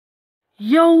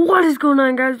Yo, what is going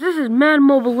on, guys? This is Mad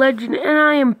Mobile Legend, and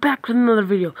I am back with another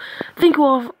video. Thank you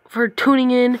all for tuning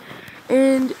in,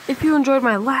 and if you enjoyed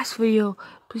my last video,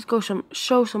 please go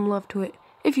show some love to it.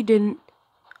 If you didn't,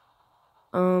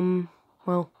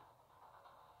 well,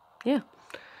 yeah.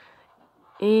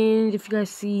 And if you guys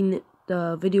seen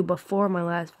the video before my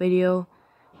last video,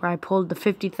 where I pulled the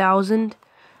 50,000,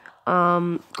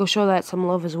 go show that some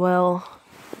love as well.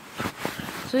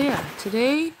 So yeah,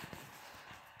 today,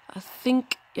 I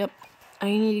think, yep, I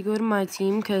need to go to my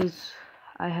team because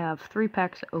I have 3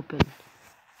 packs open.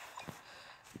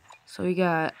 So we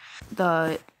got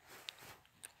the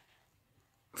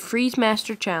Freeze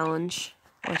Master Challenge,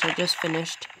 which I just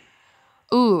finished.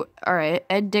 Ooh, alright,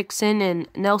 Ed Dixon and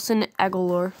Nelson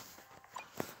Aguilar.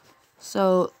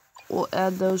 So we'll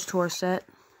add those to our set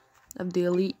of the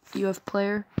Elite UF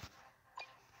player.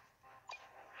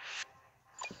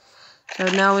 So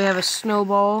now we have a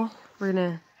snowball. We're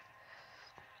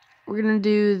gonna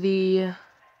do the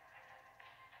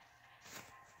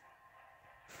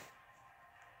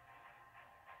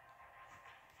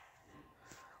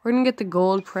get the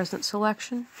gold present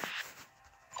selection.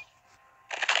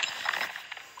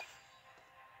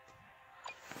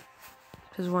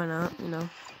 Because why not, you know.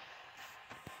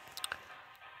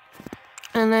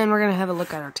 And then we're gonna have a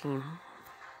look at our team.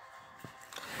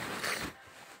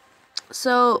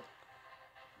 So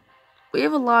we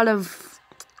have a lot of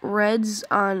reds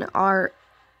on our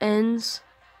ends,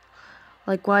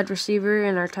 like wide receiver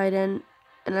and our tight end,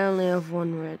 and I only have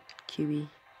 1 red QB.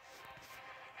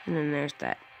 And then there's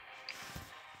that.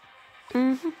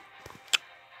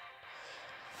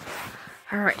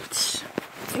 Alright.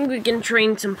 I think we can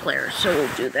train some players, so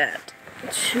we'll do that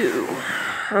too.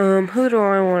 Who do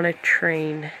I want to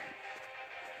train?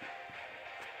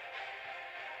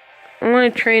 I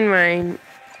want to train my...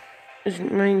 Is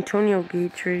my Antonio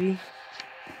Gates ready?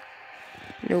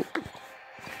 Nope.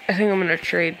 I think I'm gonna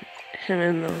trade him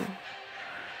in though.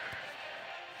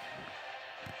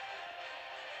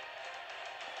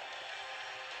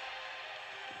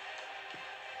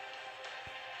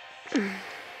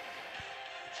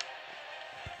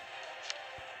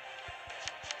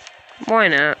 Why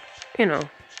not? You know.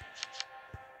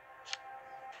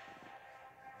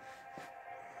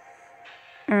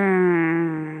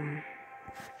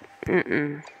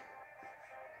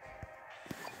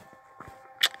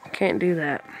 Can't do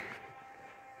that.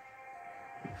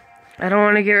 I don't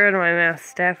want to get rid of my Matt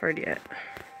Stafford yet.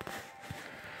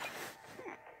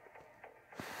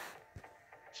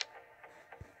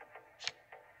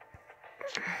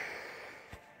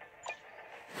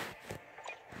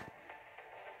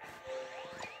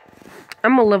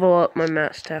 I'm gonna level up my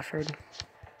Matt Stafford.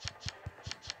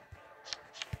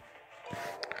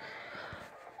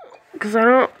 Because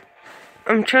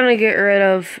I'm trying to get rid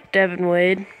of Devin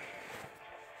Wade.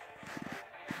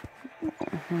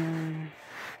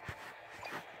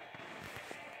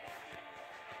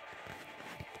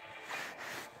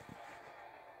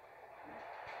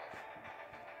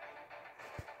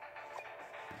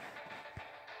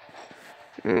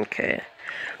 Okay.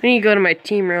 We need to go to my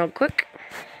team real quick.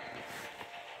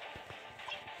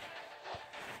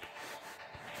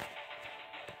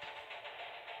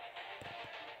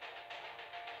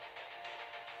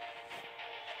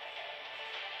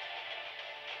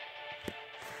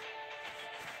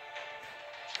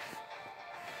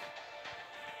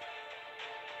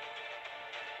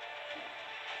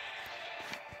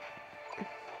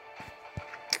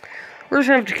 We're just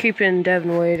gonna have to keep in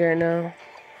Devin Wade right now.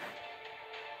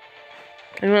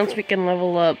 And once we can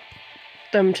level up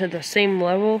them to the same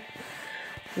level,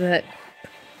 then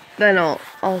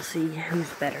I'll see who's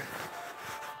better.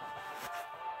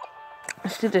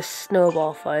 Let's do this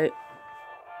snowball fight.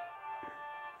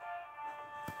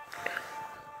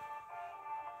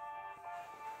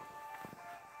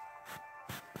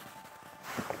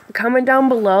 Comment down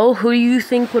below who you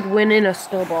think would win in a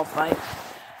snowball fight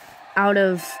out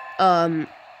of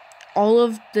all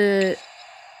of the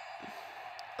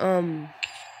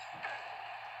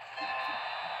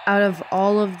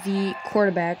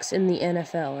quarterbacks in the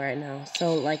NFL right now.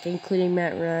 So like including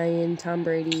Matt Ryan, Tom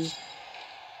Brady.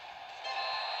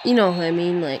 You know what I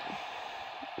mean, like,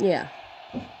 yeah.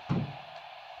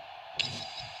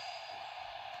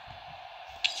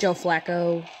 Joe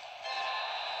Flacco.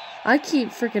 I keep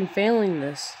freaking failing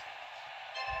this.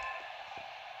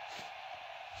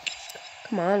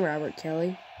 Come on, Robert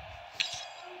Kelly.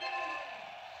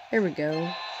 There we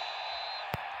go.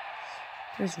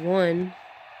 There's one.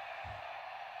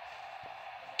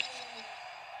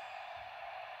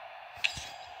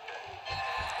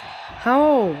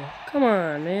 How? Come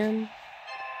on, man.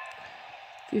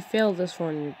 If you fail this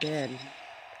one, you're dead.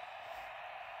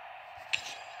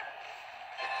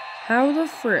 How the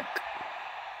frick?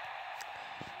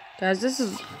 Guys, this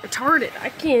is retarded. I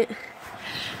can't.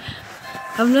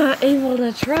 I'm not able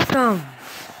to truck them.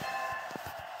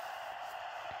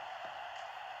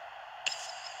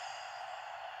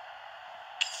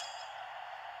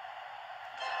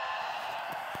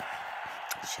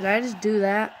 Should I just do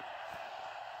that?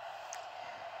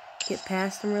 Get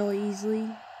past them really easily?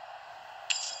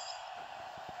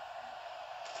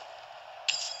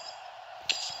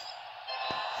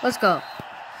 Let's go.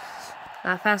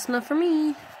 Not fast enough for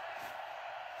me.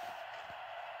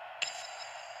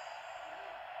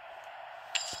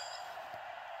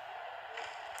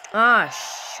 Ah,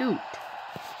 shoot.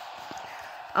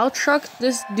 I'll truck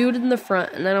this dude in the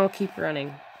front and then I'll keep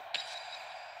running.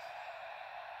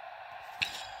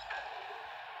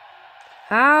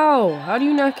 How? How do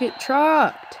you not get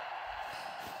trucked?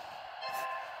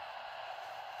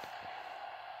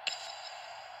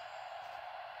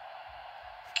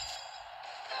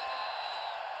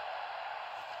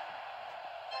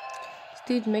 This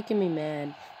dude's making me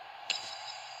mad.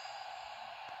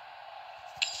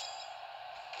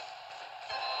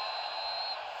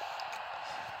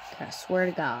 I swear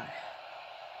to God.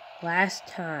 Last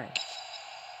time.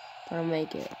 I'll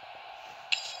make it.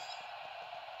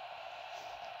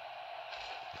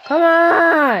 Come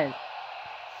on!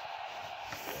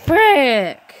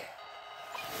 Frick!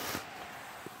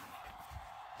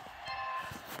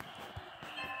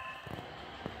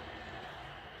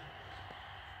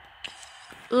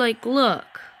 Like,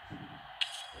 look.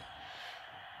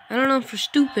 I don't know if you're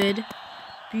stupid,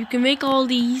 but you can make all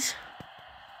these.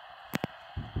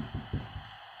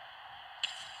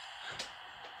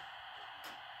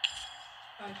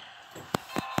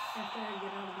 After I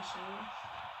get out of the shower,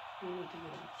 you need to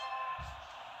get up.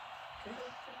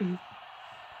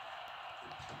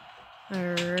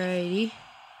 Alrighty.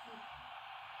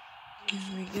 Here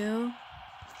we go.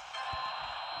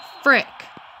 Frick.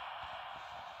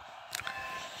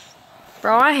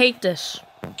 Bro, I hate this.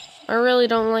 I really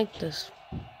don't like this.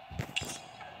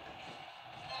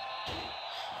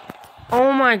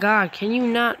 Oh my God, can you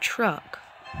not truck?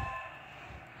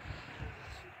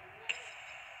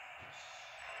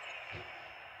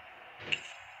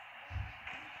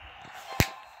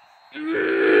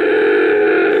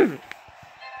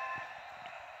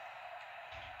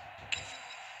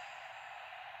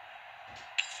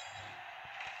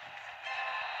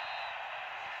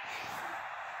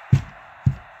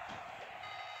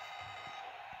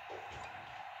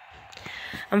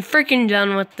 I'm freaking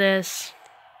done with this.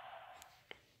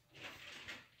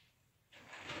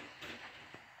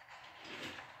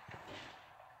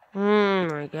 Oh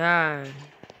my God.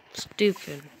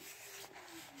 Stupid.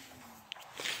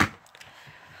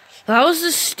 That was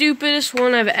the stupidest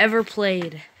one I've ever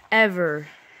played. Ever.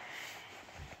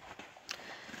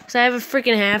 Because I have a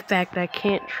freaking halfback that I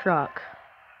can't truck.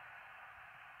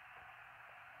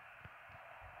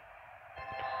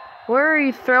 Where are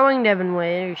you throwing, Devin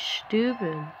Wade? You're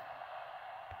stupid.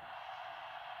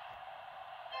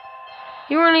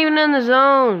 You weren't even in the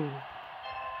zone.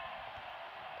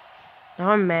 Now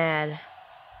I'm mad.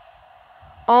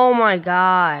 Oh my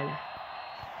God.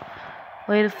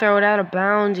 Way to throw it out of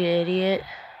bounds, you idiot.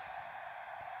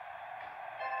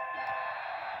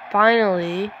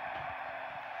 Finally.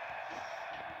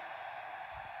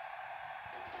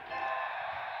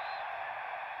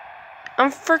 I'm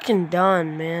freaking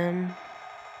done, man.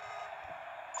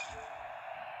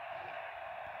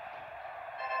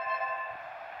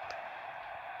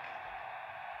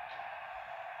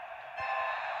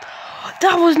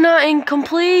 That was not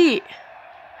incomplete.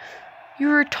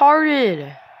 You're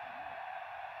retarded.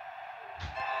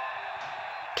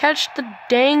 Catch the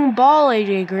dang ball,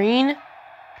 AJ Green.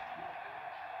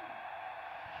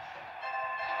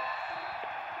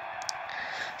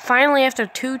 Finally, after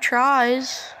 2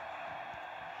 tries.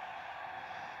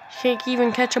 Can't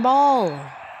even catch a ball.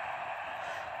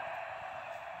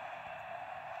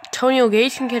 Antonio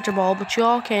Gates can catch a ball, but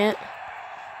y'all can't.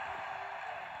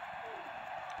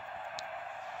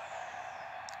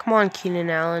 Come on, Keenan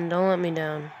Allen. Don't let me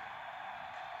down.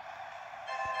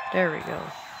 There we go.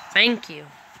 Thank you.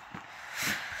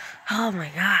 Oh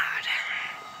my God.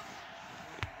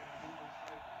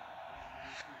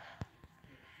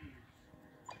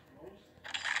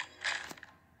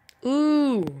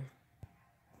 Ooh.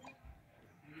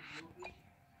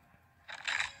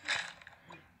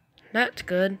 That's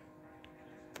good.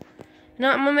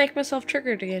 Now I'm gonna make myself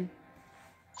triggered again.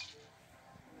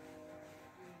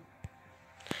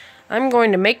 I'm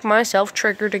going to make myself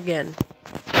triggered again.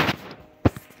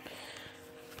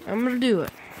 I'm gonna do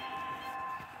it.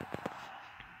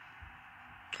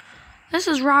 This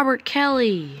is Robert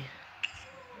Kelly.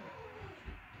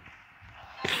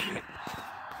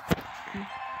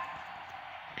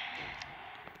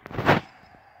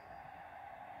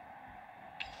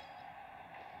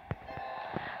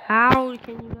 How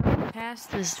can you not pass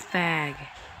this fag?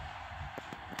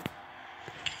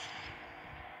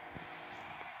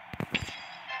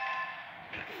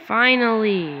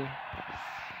 Finally.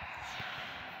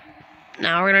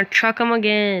 Now we're gonna chuck him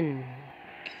again.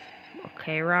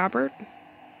 Okay, Robert.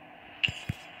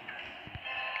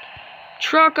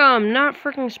 Truck him, not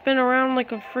freaking spin around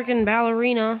like a freaking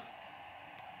ballerina.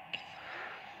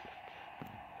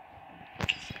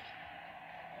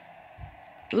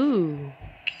 Ooh.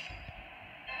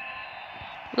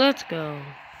 Let's go.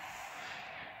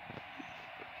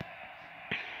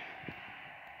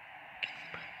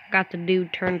 Got the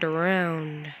dude turned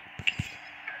around.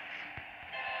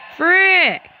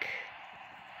 Frick!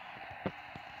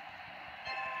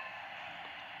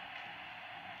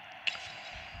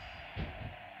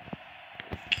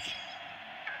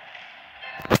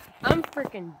 I'm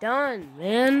freaking done,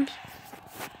 man.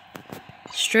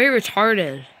 Straight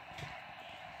retarded.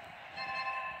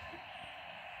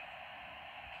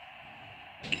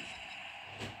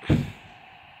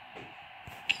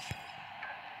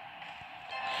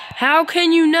 How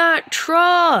can you not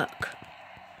truck?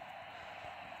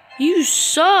 You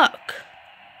suck.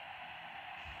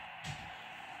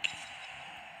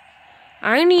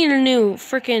 I need a new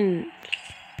freaking...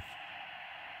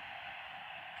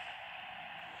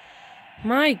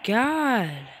 My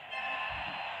God.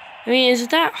 I mean, is it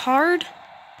that hard?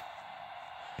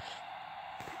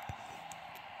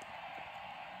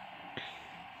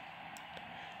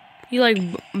 You like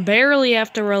barely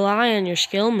have to rely on your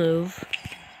skill move.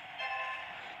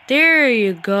 There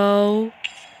you go.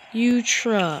 You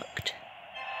trucked.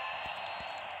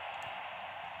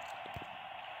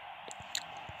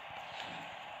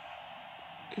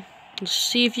 Let's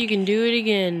see if you can do it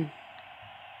again.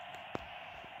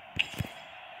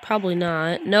 Probably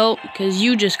not. Nope, because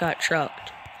you just got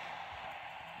trucked.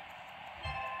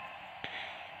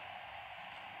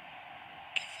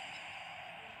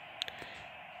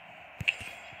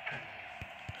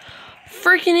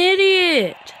 Freaking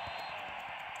idiot!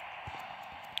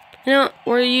 You know,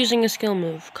 we're using a skill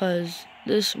move, because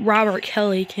this Robert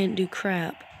Kelly can't do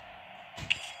crap.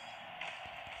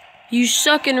 You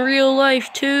suck in real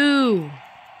life, too!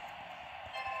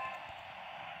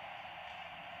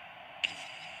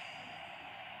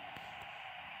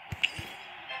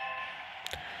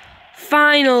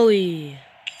 Finally!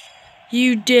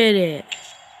 You did it!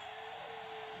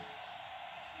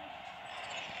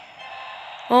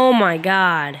 Oh my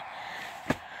God.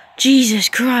 Jesus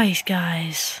Christ,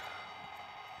 guys.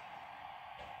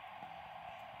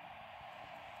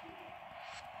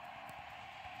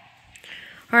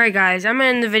 Alright guys, I'm gonna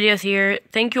end the video here.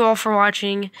 Thank you all for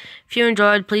watching. If you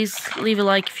enjoyed, please leave a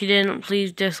like. If you didn't,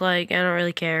 please dislike. I don't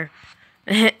really care.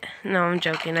 No, I'm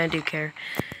joking. I do care.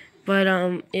 But,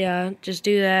 yeah, just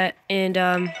do that. And,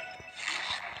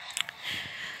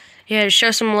 yeah, just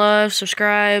show some love,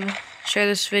 subscribe, share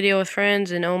this video with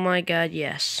friends, and oh my God,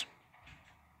 yes.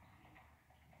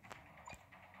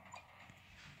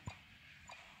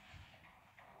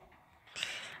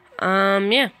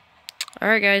 Yeah.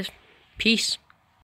 Alright, guys. Peace.